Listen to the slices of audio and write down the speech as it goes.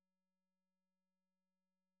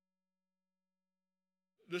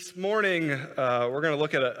This morning, we're going to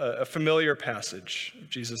look at a familiar passage,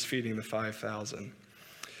 Jesus feeding the 5,000.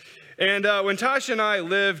 And when Tasha and I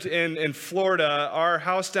lived in Florida, our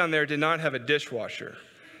house down there did not have a dishwasher.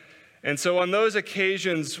 And so on those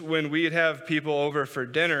occasions when we'd have people over for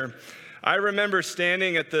dinner, I remember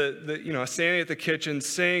standing at the kitchen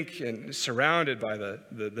sink and surrounded by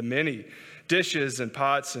the many dishes and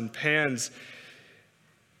pots and pans,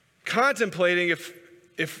 contemplating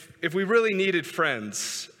if we really needed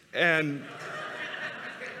friends. And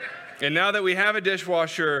now that we have a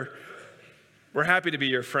dishwasher, we're happy to be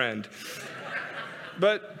your friend.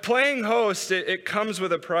 But playing host, it comes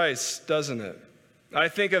with a price, doesn't it? I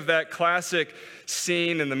think of that classic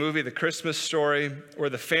scene in the movie The Christmas Story where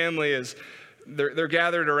the family they're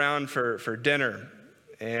gathered around for dinner.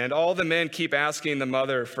 And all the men keep asking the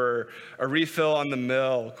mother for a refill on the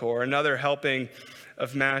milk or another helping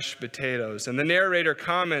of mashed potatoes. And the narrator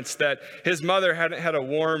comments that his mother hadn't had a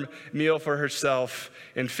warm meal for herself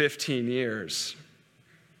in 15 years.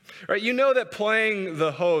 Right? You know that playing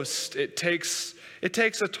the host, it takes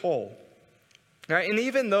a toll. Right? And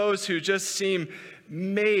even those who just seem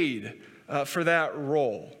made for that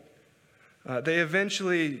role, they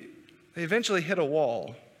eventually hit a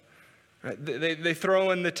wall. Right? They throw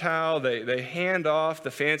in the towel, they hand off the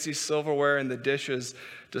fancy silverware and the dishes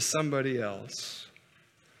to somebody else.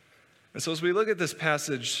 And so as we look at this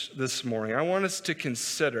passage this morning, I want us to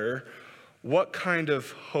consider what kind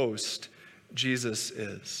of host Jesus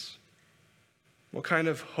is. What kind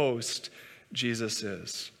of host Jesus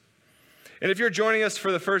is. And if you're joining us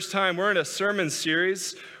for the first time, we're in a sermon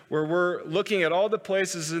series where we're looking at all the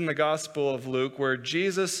places in the Gospel of Luke where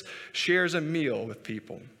Jesus shares a meal with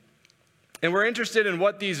people. And we're interested in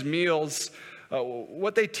what these meals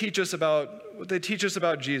what they teach us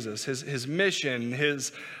about Jesus, his mission,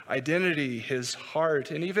 his identity, his heart,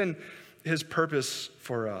 and even his purpose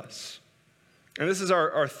for us. And this is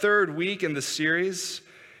our third week in the series.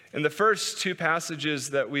 In the first two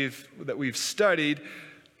passages that we've studied,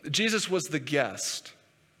 Jesus was the guest.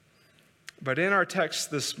 But in our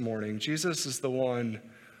text this morning, Jesus is the one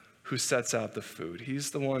who sets out the food.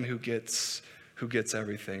 He's the one who gets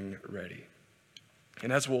everything ready.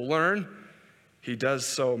 And as we'll learn, he does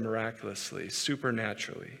so miraculously,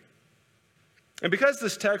 supernaturally. And because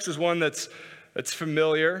this text is one that's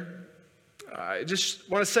familiar, I just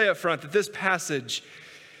want to say up front that this passage,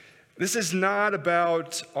 this is not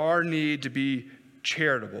about our need to be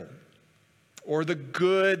charitable or the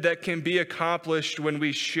good that can be accomplished when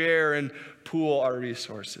we share and pool our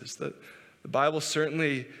resources. The Bible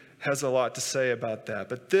certainly has a lot to say about that,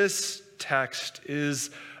 but this text is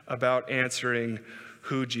about answering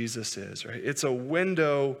who Jesus is, right? It's a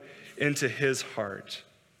window into his heart.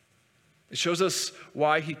 It shows us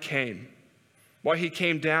why he came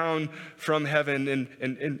down from heaven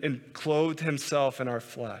and clothed himself in our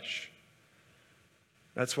flesh.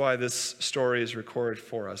 That's why this story is recorded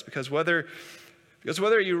for us, because whether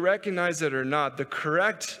you recognize it or not, the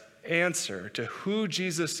correct answer to who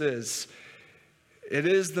Jesus is, it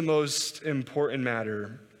is the most important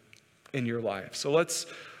matter in your life. So let's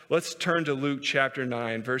turn to Luke chapter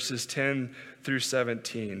 9, verses 10 through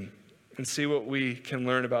 17, and see what we can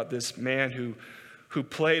learn about this man who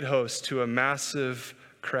played host to a massive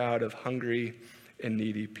crowd of hungry and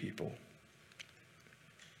needy people.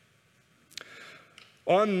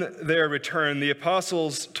 On their return, the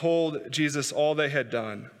apostles told Jesus all they had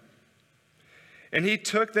done. And he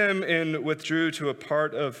took them and withdrew to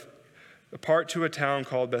apart to a town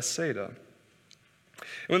called Bethsaida.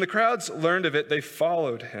 And when the crowds learned of it, they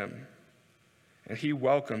followed him, and he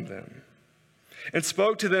welcomed them and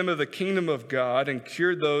spoke to them of the kingdom of God and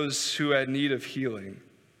cured those who had need of healing.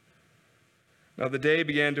 Now the day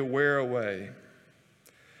began to wear away,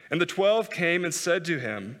 and the 12 came and said to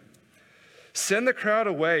him, "Send the crowd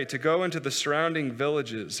away to go into the surrounding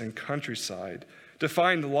villages and countryside to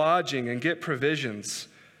find lodging and get provisions,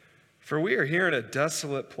 for we are here in a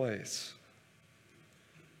desolate place."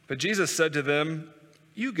 But Jesus said to them,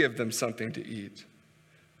 "You give them something to eat."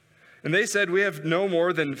 And they said, "We have no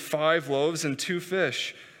more than 5 loaves and 2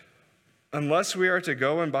 fish, unless we are to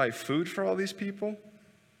go and buy food for all these people?"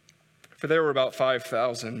 For there were about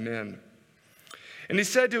 5,000 men. And he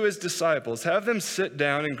said to his disciples, "Have them sit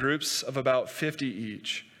down in groups of about 50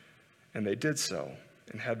 each." And they did so,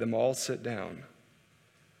 and had them all sit down.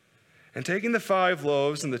 And taking the 5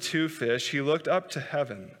 loaves and the 2 fish, he looked up to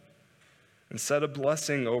heaven and said a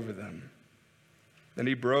blessing over them. Then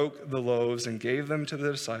he broke the loaves and gave them to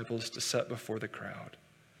the disciples to set before the crowd.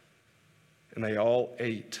 And they all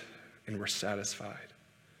ate and were satisfied.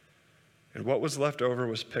 And what was left over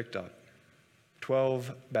was picked up,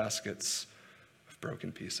 12 baskets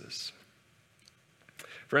broken pieces.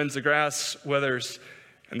 Friends, the grass withers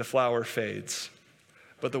and the flower fades,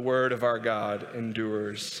 but the word of our God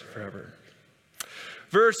endures forever.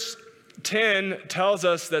 Verse 10 tells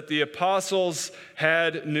us that the apostles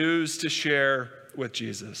had news to share with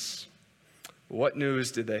Jesus. What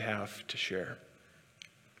news did they have to share?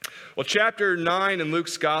 Well, chapter 9 in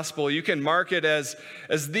Luke's gospel, you can mark it as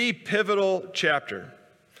the pivotal chapter.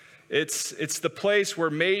 It's the place where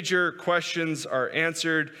major questions are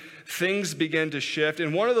answered, things begin to shift.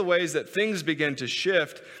 And one of the ways that things begin to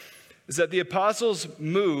shift is that the apostles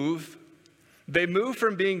move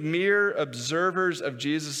from being mere observers of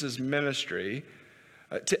Jesus' ministry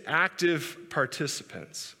to active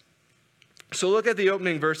participants. So look at the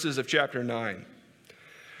opening verses of chapter 9.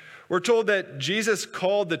 We're told that Jesus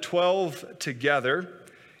called the 12 together,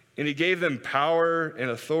 and he gave them power and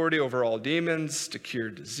authority over all demons to cure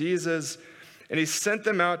diseases, and he sent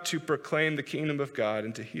them out to proclaim the kingdom of God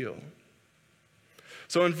and to heal.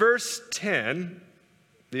 So in verse 10,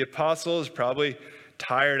 the apostles, probably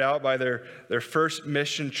tired out by their first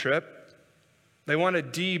mission trip, they want to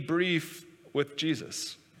debrief with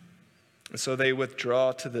Jesus. And so they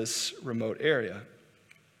withdraw to this remote area.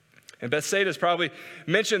 And Bethsaida is probably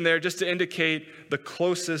mentioned there just to indicate the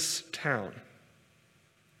closest town.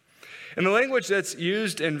 And the language that's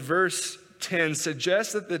used in verse 10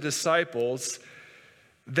 suggests that the disciples,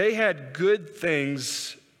 they had good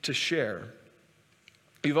things to share.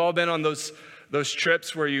 You've all been on those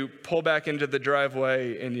trips where you pull back into the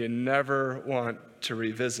driveway and you never want to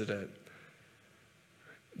revisit it.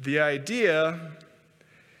 The idea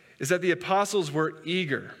is that the apostles were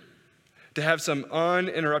eager to have some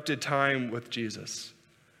uninterrupted time with Jesus.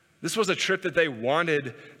 This was a trip that they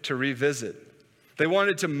wanted to revisit. They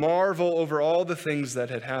wanted to marvel over all the things that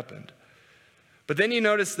had happened. But then you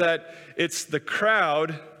notice that it's the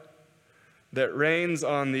crowd that rains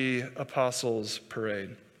on the apostles'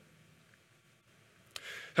 parade.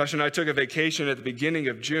 Tasha and I took a vacation at the beginning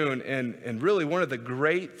of June, and really one of the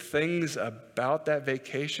great things about that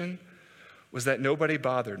vacation was that nobody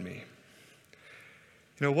bothered me.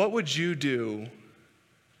 You know, what would you do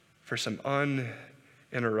for some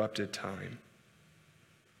uninterrupted time?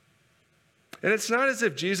 And it's not as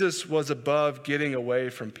if Jesus was above getting away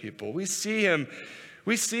from people. We see him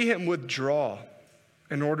withdraw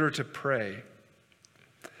in order to pray.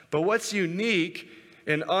 But what's unique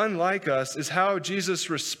and unlike us is how Jesus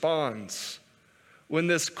responds when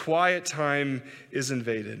this quiet time is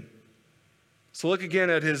invaded. So look again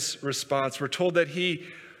at his response. We're told that he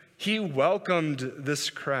welcomed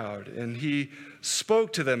this crowd and he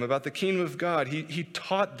spoke to them about the kingdom of God. He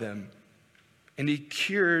taught them and he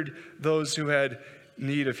cured those who had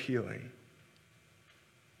need of healing.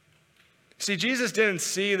 See, Jesus didn't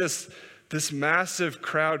see this massive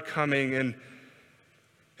crowd coming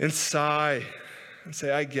and sigh and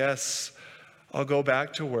say, I guess I'll go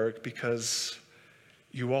back to work because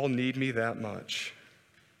you all need me that much.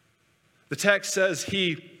 The text says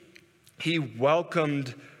he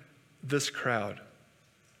welcomed this crowd.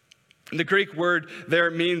 And the Greek word there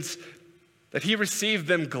means that he received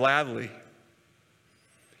them gladly.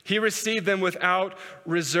 He received them without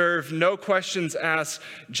reserve, no questions asked.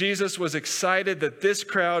 Jesus was excited that this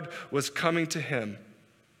crowd was coming to him.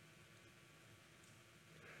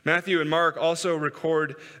 Matthew and Mark also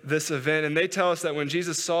record this event, and they tell us that when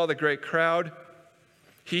Jesus saw the great crowd,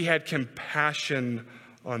 he had compassion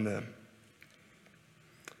on them.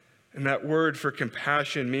 And that word for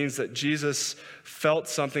compassion means that Jesus felt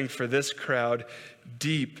something for this crowd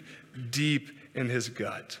deep, deep in his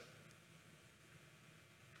gut.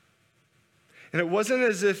 And it wasn't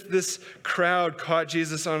as if this crowd caught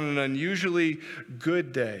Jesus on an unusually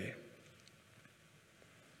good day.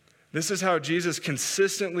 This is how Jesus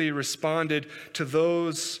consistently responded to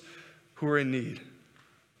those who were in need,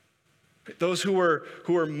 those who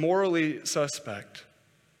were morally suspect.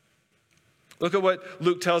 Look at what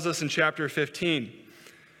Luke tells us in chapter 15.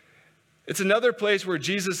 It's another place where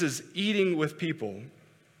Jesus is eating with people.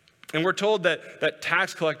 And we're told that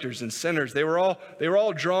tax collectors and sinners, they were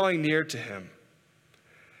all drawing near to him.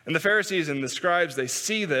 And the Pharisees and the scribes, they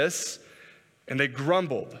see this and they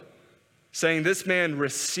grumbled, saying, this man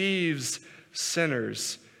receives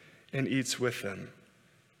sinners and eats with them.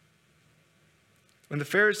 When the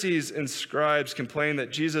Pharisees and scribes complain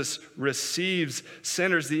that Jesus receives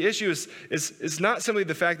sinners, the issue is not simply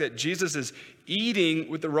the fact that Jesus is eating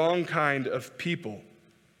with the wrong kind of people.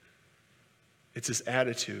 It's his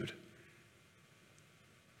attitude.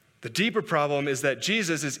 The deeper problem is that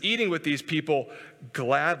Jesus is eating with these people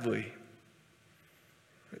gladly.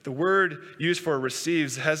 The word used for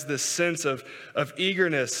receives has this sense of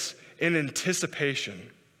eagerness in anticipation.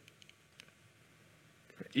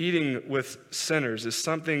 Eating with sinners is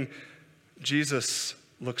something Jesus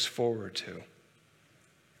looks forward to.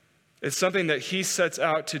 It's something that he sets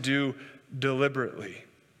out to do deliberately.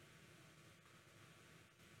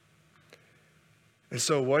 And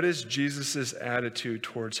so, what is Jesus' attitude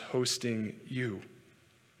towards hosting you?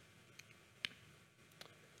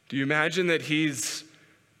 Do you imagine that he's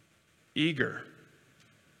eager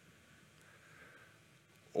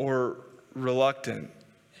or reluctant?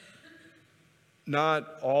 Not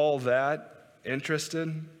all that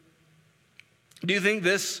interested? Do you think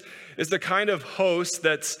this is the kind of host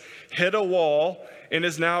that's hit a wall and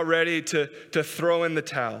is now ready to throw in the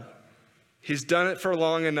towel? He's done it for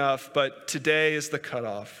long enough, but today is the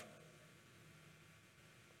cutoff.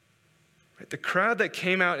 The crowd that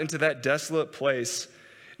came out into that desolate place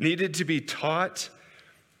needed to be taught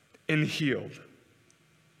and healed.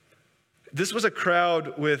 This was a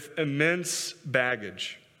crowd with immense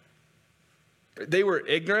baggage. They were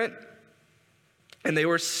ignorant and they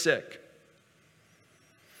were sick.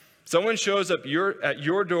 Someone shows up at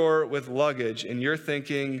your door with luggage and you're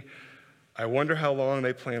thinking, I wonder how long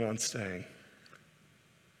they plan on staying.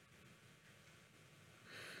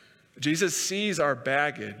 Jesus sees our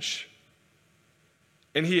baggage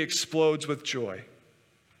and he explodes with joy.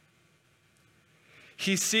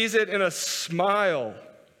 He sees it and a smile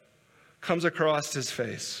comes across his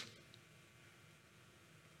face.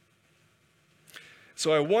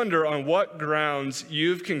 So I wonder on what grounds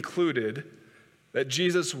you've concluded that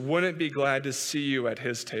Jesus wouldn't be glad to see you at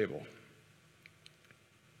his table.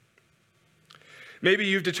 Maybe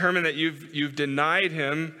you've determined that you've denied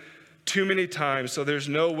him too many times, so there's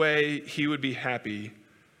no way he would be happy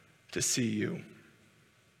to see you,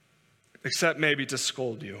 except maybe to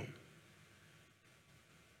scold you.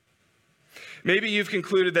 Maybe you've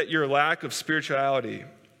concluded that your lack of spirituality,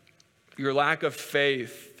 your lack of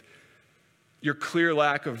faith, your clear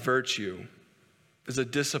lack of virtue is a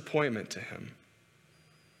disappointment to him.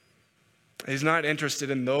 He's not interested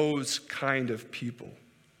in those kind of people.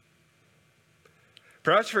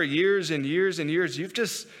 Perhaps for years and years and years,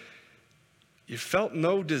 you felt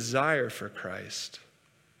no desire for Christ.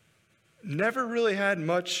 Never really had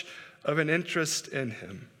much of an interest in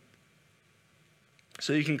him.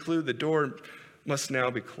 So you conclude the door must now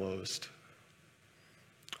be closed.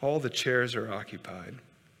 All the chairs are occupied.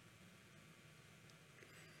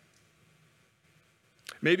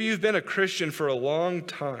 Maybe you've been a Christian for a long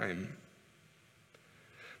time,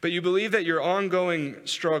 but you believe that your ongoing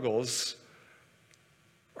struggles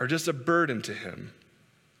are just a burden to him.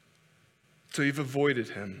 So you've avoided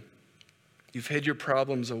him. You've hid your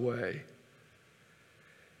problems away.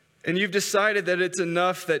 And you've decided that it's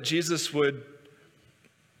enough that Jesus would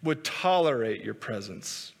tolerate your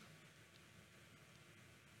presence.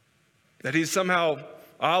 That he's somehow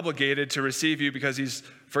obligated to receive you because he's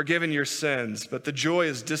forgiven your sins, but the joy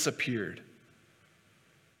has disappeared.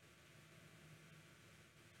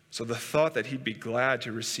 So the thought that he'd be glad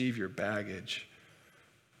to receive your baggage,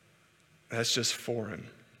 that's just foreign.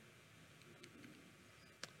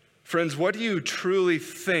 Friends, what do you truly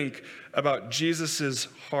think about Jesus'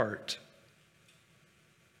 heart?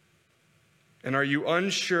 And are you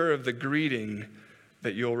unsure of the greeting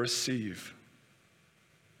that you'll receive?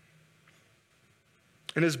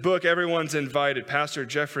 In his book, Everyone's Invited, Pastor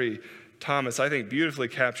Jeffrey Thomas, I think, beautifully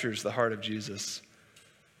captures the heart of Jesus.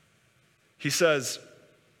 He says,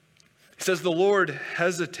 the Lord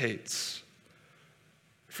hesitates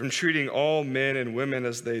from treating all men and women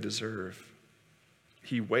as they deserve.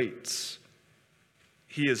 He waits.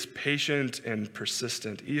 He is patient and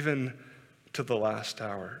persistent, even to the last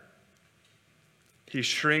hour. He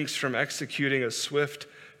shrinks from executing a swift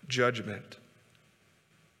judgment.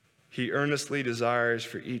 He earnestly desires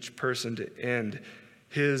for each person to end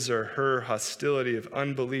his or her hostility of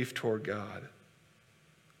unbelief toward God.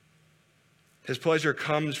 His pleasure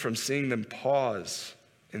comes from seeing them pause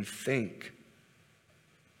and think.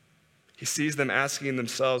 He sees them asking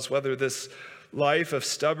themselves whether this life of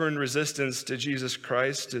stubborn resistance to Jesus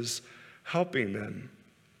Christ is helping them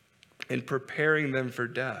and preparing them for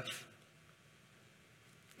death.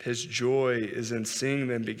 His joy is in seeing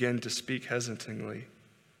them begin to speak hesitantly,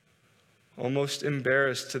 almost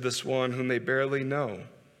embarrassed to this one whom they barely know,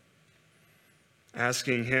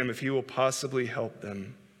 asking him if he will possibly help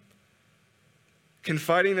them,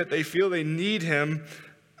 confiding that they feel they need him,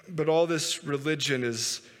 but all this religion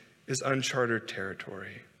is uncharted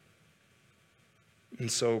territory. And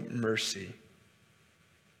so mercy.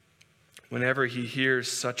 Whenever he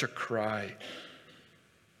hears such a cry,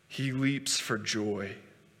 he leaps for joy,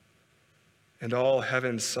 and all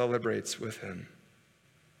heaven celebrates with him.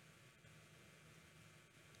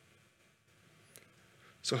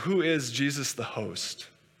 So who is Jesus the host?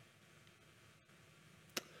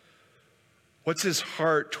 What's his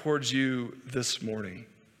heart towards you this morning,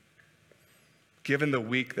 given the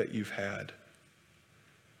week that you've had?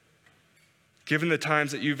 Given the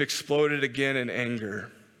times that you've exploded again in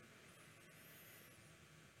anger?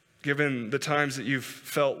 Given the times that you've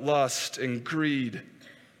felt lust and greed,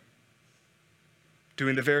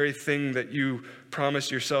 doing the very thing that you promised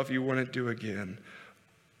yourself you wouldn't do again?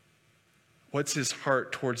 What's his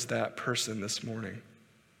heart towards that person this morning?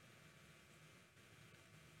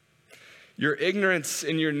 Your ignorance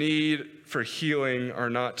and your need for healing are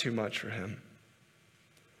not too much for him.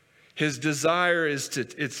 His desire is to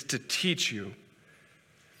teach you.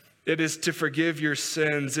 It is to forgive your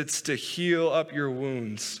sins. It's to heal up your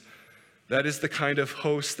wounds. That is the kind of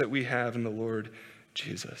host that we have in the Lord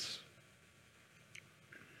Jesus.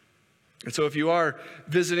 And so if you are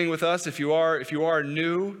visiting with us, if you are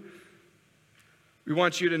new, we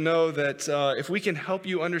want you to know that if we can help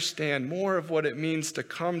you understand more of what it means to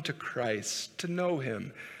come to Christ, to know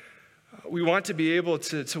him, we want to be able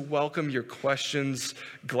to welcome your questions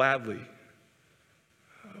gladly.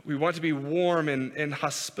 We want to be warm and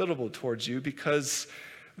hospitable towards you because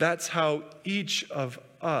that's how each of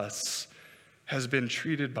us has been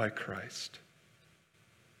treated by Christ.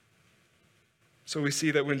 So we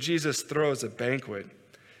see that when Jesus throws a banquet,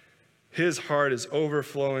 his heart is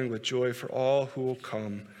overflowing with joy for all who will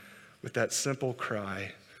come with that simple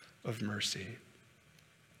cry of mercy.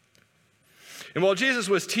 And while Jesus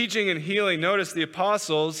was teaching and healing, notice the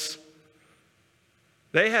apostles,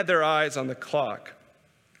 they had their eyes on the clock.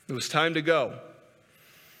 It was time to go.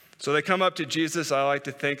 So they come up to Jesus. I like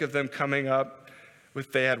to think of them coming up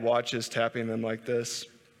with, they had watches tapping them like this.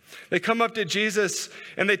 They come up to Jesus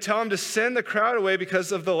and they tell him to send the crowd away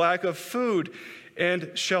because of the lack of food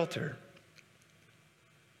and shelter.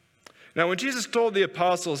 Now, when Jesus told the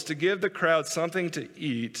apostles to give the crowd something to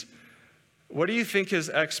eat, what do you think his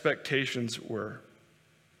expectations were?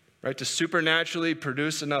 Right? To supernaturally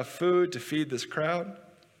produce enough food to feed this crowd?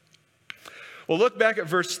 Well, look back at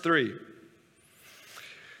verse 3.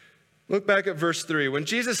 Look back at verse 3. When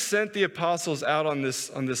Jesus sent the apostles out on this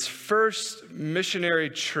first missionary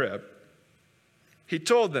trip, he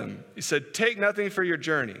told them, he said, take nothing for your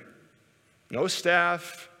journey. No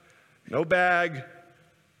staff, no bag,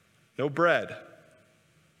 no bread,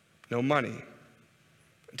 no money.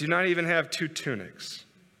 Do not even have 2 tunics.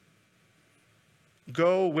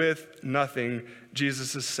 Go with nothing,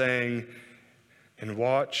 Jesus is saying, and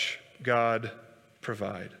watch God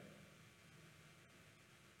provide.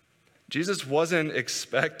 Jesus wasn't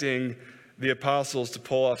expecting the apostles to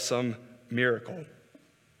pull off some miracle.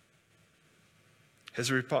 His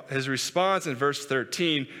response in verse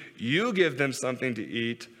 13, you give them something to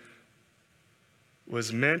eat,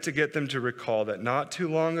 was meant to get them to recall that not too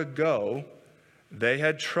long ago, they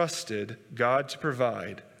had trusted God to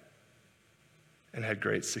provide and had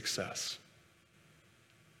great success.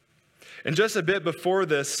 And just a bit before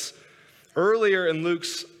this, earlier in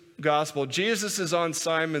Luke's gospel, Jesus is on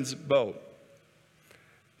Simon's boat.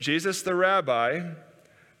 Jesus, the rabbi,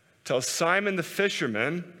 tells Simon the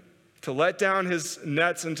fisherman to let down his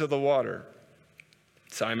nets into the water.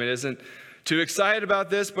 Simon isn't too excited about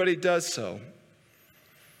this, but he does so.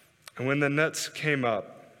 And when the nets came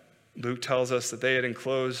up, Luke tells us that they had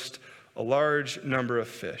enclosed a large number of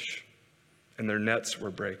fish, and their nets were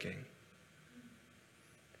breaking.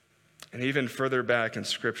 And even further back in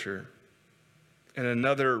Scripture, in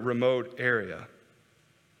another remote area,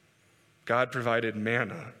 God provided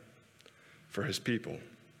manna for his people.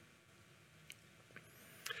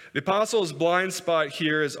 The apostles' blind spot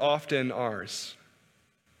here is often ours.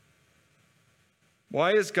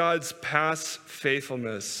 Why does God's past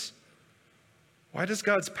faithfulness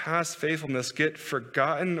get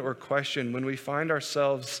forgotten or questioned when we find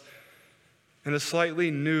ourselves in a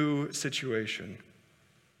slightly new situation?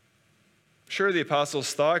 Sure, the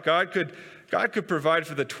apostles thought God could provide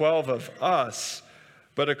for the 12 of us,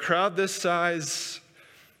 but a crowd this size,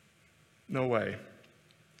 no way.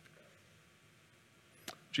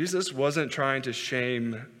 Jesus wasn't trying to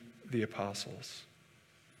shame the apostles.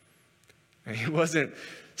 And he wasn't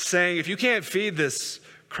saying, if you can't feed this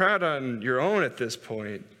crowd on your own at this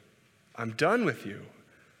point, I'm done with you.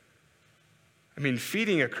 I mean,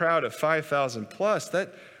 feeding a crowd of 5,000 plus,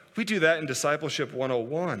 we do that in Discipleship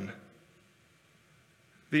 101.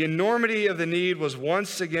 The enormity of the need was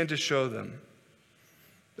once again to show them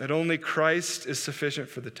that only Christ is sufficient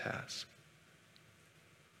for the task.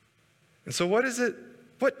 And so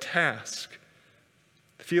what task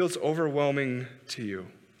feels overwhelming to you?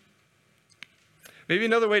 Maybe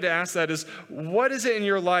another way to ask that is, what is it in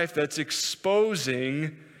your life that's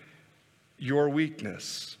exposing your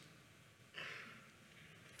weakness?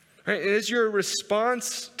 Right? And is your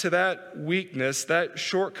response to that weakness, that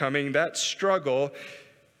shortcoming, that struggle,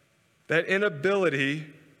 that inability,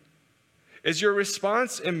 is your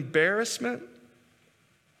response embarrassment?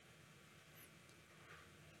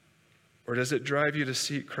 Or does it drive you to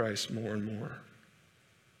seek Christ more and more?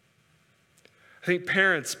 I think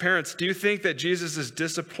parents, do you think that Jesus is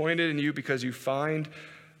disappointed in you because you find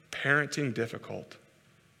parenting difficult?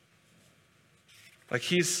 Like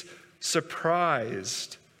he's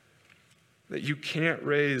surprised that you can't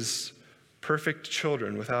raise perfect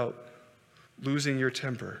children without losing your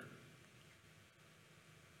temper?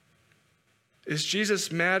 Is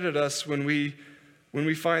Jesus mad at us when we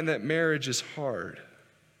find that marriage is hard?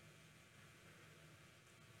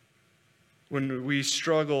 When we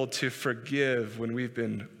struggle to forgive when we've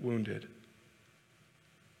been wounded?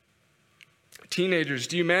 Teenagers,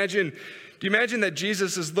 do you imagine that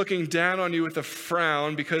Jesus is looking down on you with a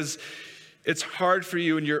frown because it's hard for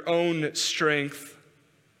you in your own strength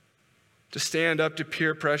to stand up to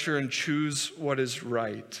peer pressure and choose what is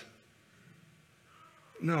right?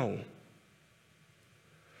 No.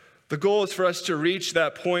 The goal is for us to reach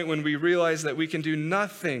that point when we realize that we can do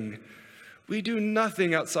nothing. We do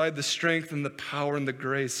nothing outside the strength and the power and the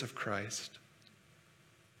grace of Christ.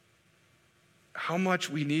 How much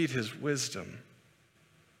we need his wisdom.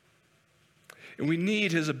 And we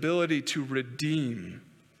need his ability to redeem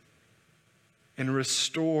and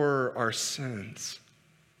restore our sins.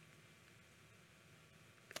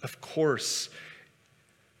 Of course,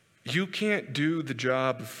 you can't do the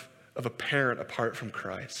job of a parent apart from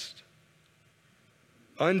Christ.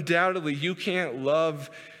 Undoubtedly, you can't love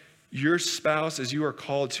your spouse as you are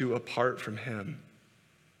called to apart from him.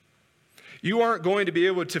 You aren't going to be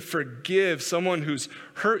able to forgive someone who's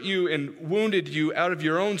hurt you and wounded you out of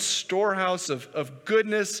your own storehouse of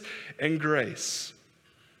goodness and grace.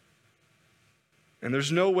 And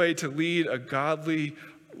there's no way to lead a godly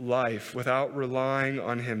life without relying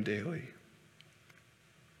on him daily.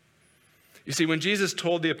 You see, when Jesus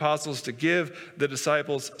told the apostles to give the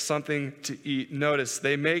disciples something to eat, notice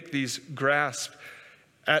they make these grasp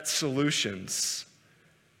at solutions.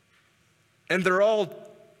 And they're all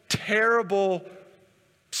terrible,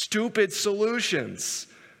 stupid solutions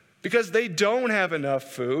because they don't have enough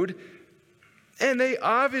food, and they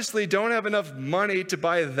obviously don't have enough money to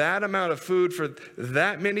buy that amount of food for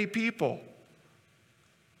that many people.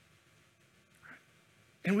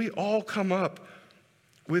 And we all come up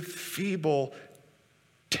with feeble,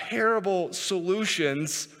 terrible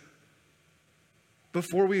solutions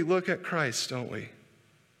before we look at Christ, don't we?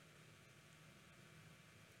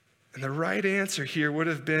 And the right answer here would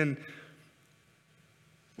have been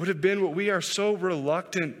what we are so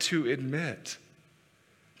reluctant to admit.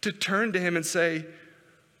 To turn to him and say,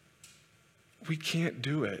 we can't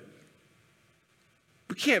do it.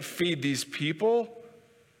 We can't feed these people.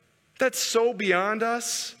 That's so beyond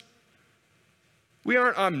us. We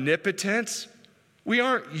aren't omnipotent. We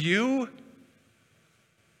aren't you.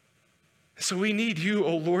 So we need you,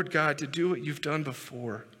 O Lord God, to do what you've done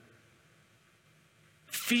before.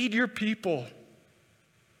 Feed your people.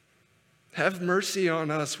 Have mercy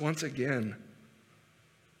on us once again.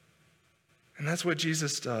 And that's what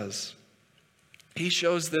Jesus does. He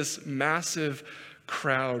shows this massive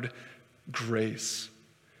crowd grace.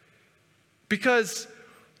 Because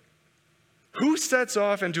who sets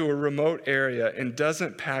off into a remote area and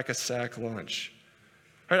doesn't pack a sack lunch?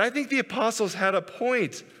 Right? I think the apostles had a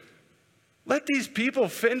point. Let these people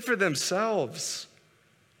fend for themselves.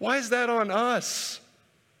 Why is that on us?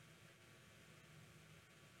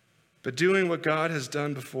 But doing what God has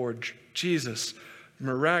done before, Jesus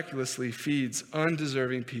miraculously feeds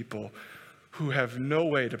undeserving people who have no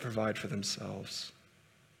way to provide for themselves.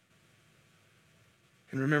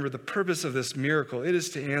 And remember, the purpose of this miracle, it is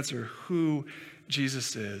to answer who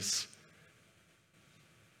Jesus is.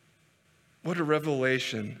 What a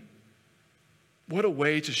revelation. What a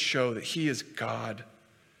way to show that he is God.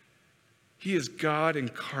 He is God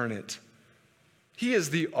incarnate. He is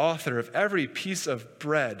the author of every piece of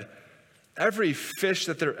bread, every fish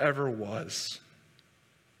that there ever was.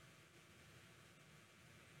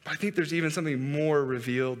 I think there's even something more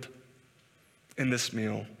revealed in this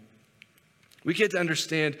meal. We get to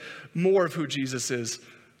understand more of who Jesus is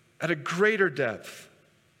at a greater depth.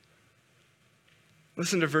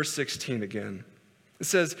 Listen to verse 16 again. It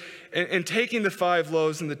says, and taking the 5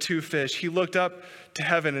 loaves and the 2 fish, he looked up to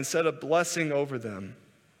heaven and said a blessing over them.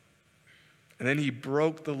 And then he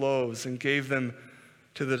broke the loaves and gave them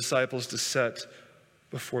to the disciples to set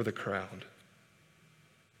before the crowd.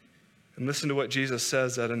 And listen to what Jesus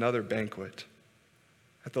says at another banquet.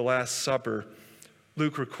 At the Last Supper,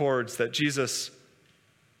 Luke records that Jesus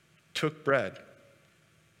took bread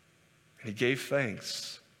and he gave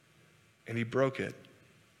thanks and he broke it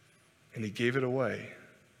and he gave it away,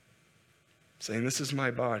 saying, "This is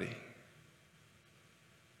my body,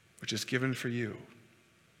 which is given for you.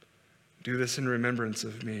 Do this in remembrance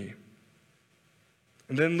of me."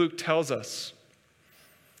 And then Luke tells us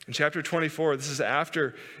in chapter 24, this is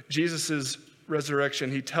after Jesus' resurrection,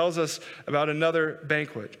 he tells us about another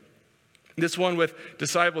banquet. This one with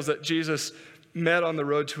disciples that Jesus met on the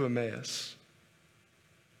road to Emmaus.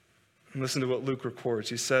 And listen to what Luke records.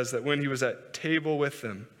 He says that when he was at table with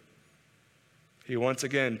them, he once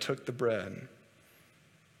again took the bread,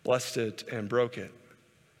 blessed it, and broke it,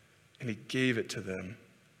 and he gave it to them.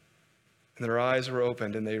 And their eyes were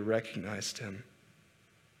opened, and they recognized him.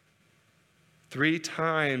 3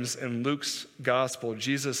 times in Luke's gospel,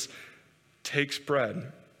 Jesus takes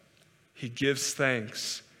bread, he gives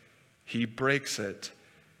thanks, he breaks it,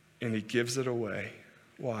 and he gives it away.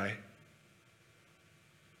 Why?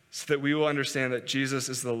 So that we will understand that Jesus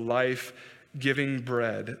is the life-giving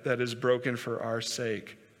bread that is broken for our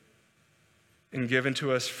sake and given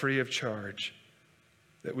to us free of charge,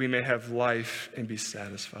 that we may have life and be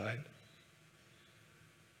satisfied.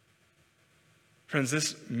 Friends,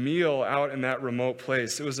 this meal out in that remote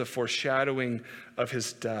place, it was a foreshadowing of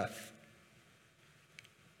his death.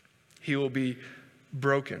 He will be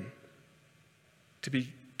broken to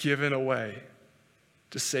be given away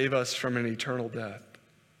to save us from an eternal death.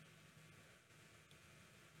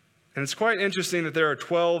 And it's quite interesting that there are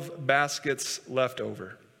 12 baskets left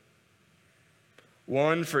over.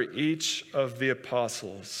 One for each of the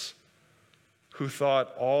apostles who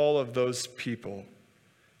thought all of those people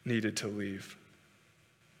needed to leave.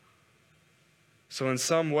 So in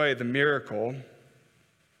some way, the miracle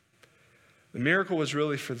was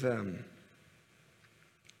really for them.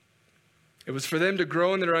 It was for them to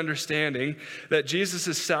grow in their understanding that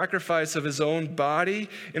Jesus' sacrifice of his own body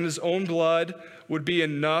and his own blood would be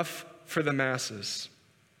enough for the masses.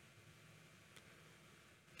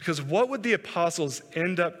 Because what would the apostles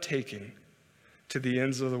end up taking to the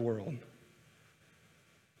ends of the world?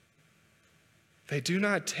 They do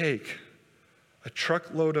not take a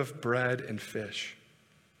truckload of bread and fish.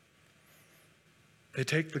 They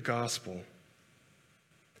take the gospel.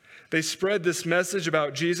 They spread this message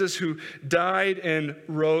about Jesus who died and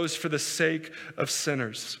rose for the sake of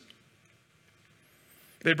sinners.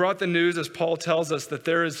 They brought the news, as Paul tells us, that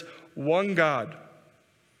there is one God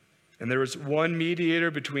and there is one mediator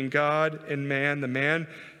between God and man, the man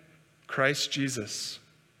Christ Jesus,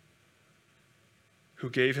 who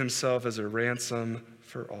gave himself as a ransom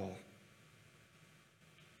for all.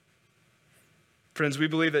 Friends, we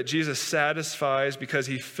believe that Jesus satisfies because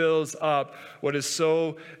he fills up what is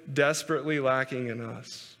so desperately lacking in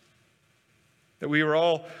us. That we were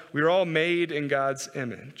all made in God's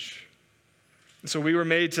image. And so we were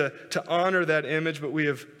made to honor that image, but we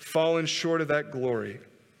have fallen short of that glory.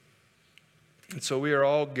 And so we are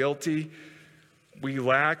all guilty. We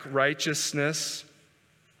lack righteousness.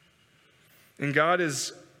 And God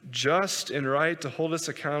is just and right to hold us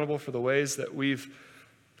accountable for the ways that we've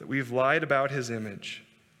lied about his image.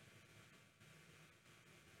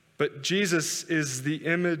 But Jesus is the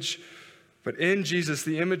image, but in Jesus,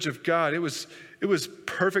 the image of God, it was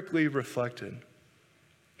perfectly reflected.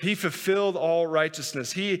 He fulfilled all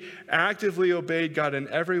righteousness. He actively obeyed God in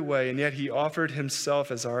every way, and yet he offered himself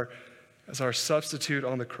as our substitute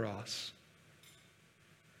on the cross.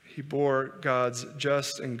 He bore God's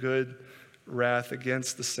just and good wrath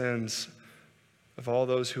against the sins of all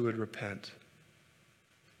those who would repent,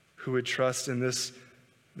 who would trust in this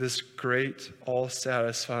great,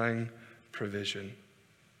 all-satisfying provision.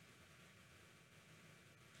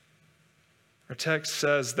 Our text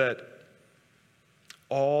says that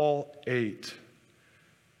all ate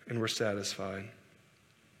and were satisfied.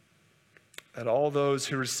 That all those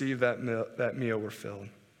who received that meal were filled.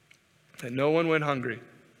 That no one went hungry.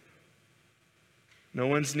 No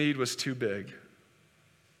one's need was too big.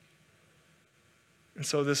 And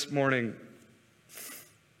so this morning,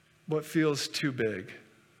 what feels too big?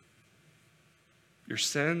 Your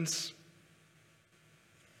sins?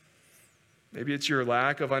 Maybe it's your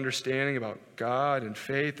lack of understanding about God and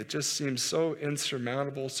faith. It just seems so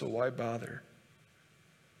insurmountable, so why bother?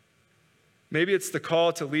 Maybe it's the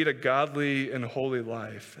call to lead a godly and holy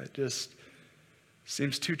life that just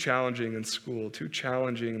seems too challenging in school, too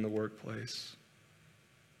challenging in the workplace.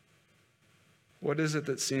 What is it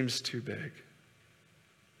that seems too big?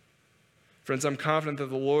 Friends, I'm confident that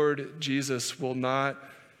the Lord Jesus will not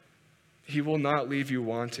leave you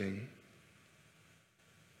wanting.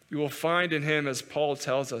 You will find in him, as Paul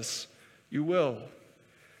tells us, you will.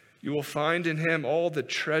 You will find in him all the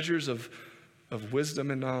treasures of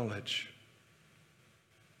wisdom and knowledge.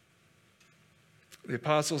 The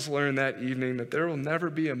apostles learned that evening that there will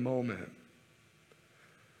never be a moment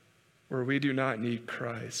where we do not need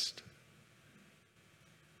Christ.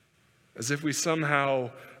 As if we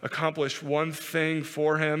somehow accomplish one thing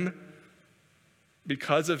for him,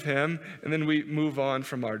 because of him, and then we move on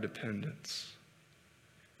from our dependence.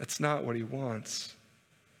 That's not what he wants.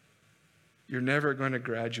 You're never going to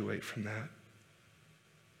graduate from that.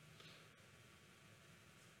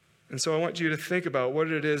 And so I want you to think about what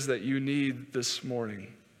it is that you need this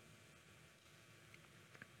morning.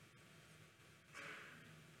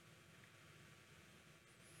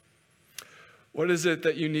 What is it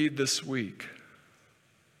that you need this week?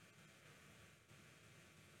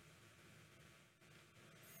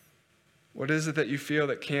 What is it that you feel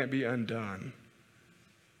that can't be undone?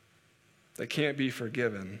 That can't be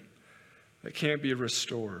forgiven? That can't be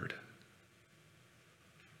restored?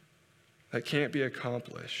 That can't be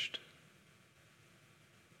accomplished?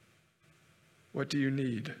 What do you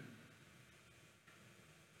need?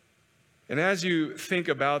 And as you think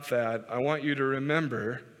about that, I want you to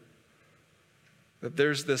remember that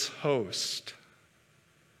there's this host.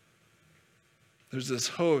 There's this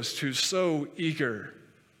host who's so eager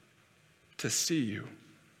to see you.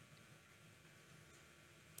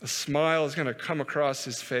 A smile is going to come across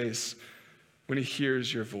his face when he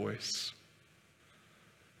hears your voice.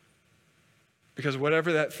 Because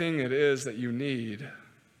whatever that thing it is that you need,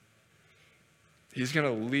 he's going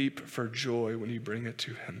to leap for joy when you bring it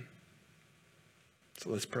to him. So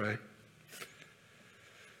let's pray.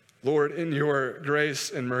 Lord, in your grace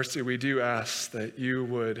and mercy, we do ask that you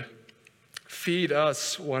would feed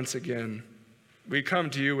us once again. We come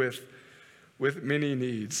to you with many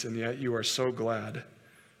needs, and yet you are so glad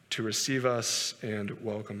to receive us and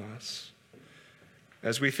welcome us.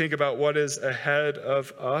 As we think about what is ahead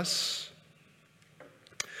of us,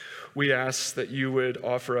 we ask that you would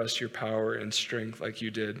offer us your power and strength like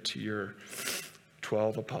you did to your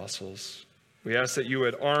 12 apostles. We ask that you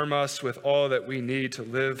would arm us with all that we need to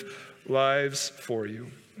live lives for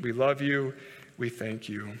you. We love you. We thank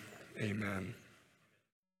you. Amen.